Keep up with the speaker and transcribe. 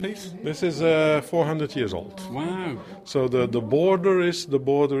piece? This is 400 years old. Wow. So the border is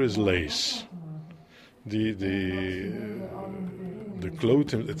lace. The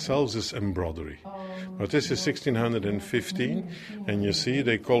cloth itself is embroidery. But this is 1615, and you see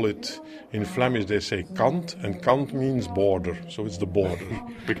they call it, in Flemish they say kant, and kant means border, so it's the border.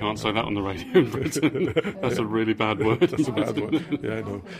 We can't say that on the radio in Britain. That's a really bad word. That's a bad word. Yeah, I know.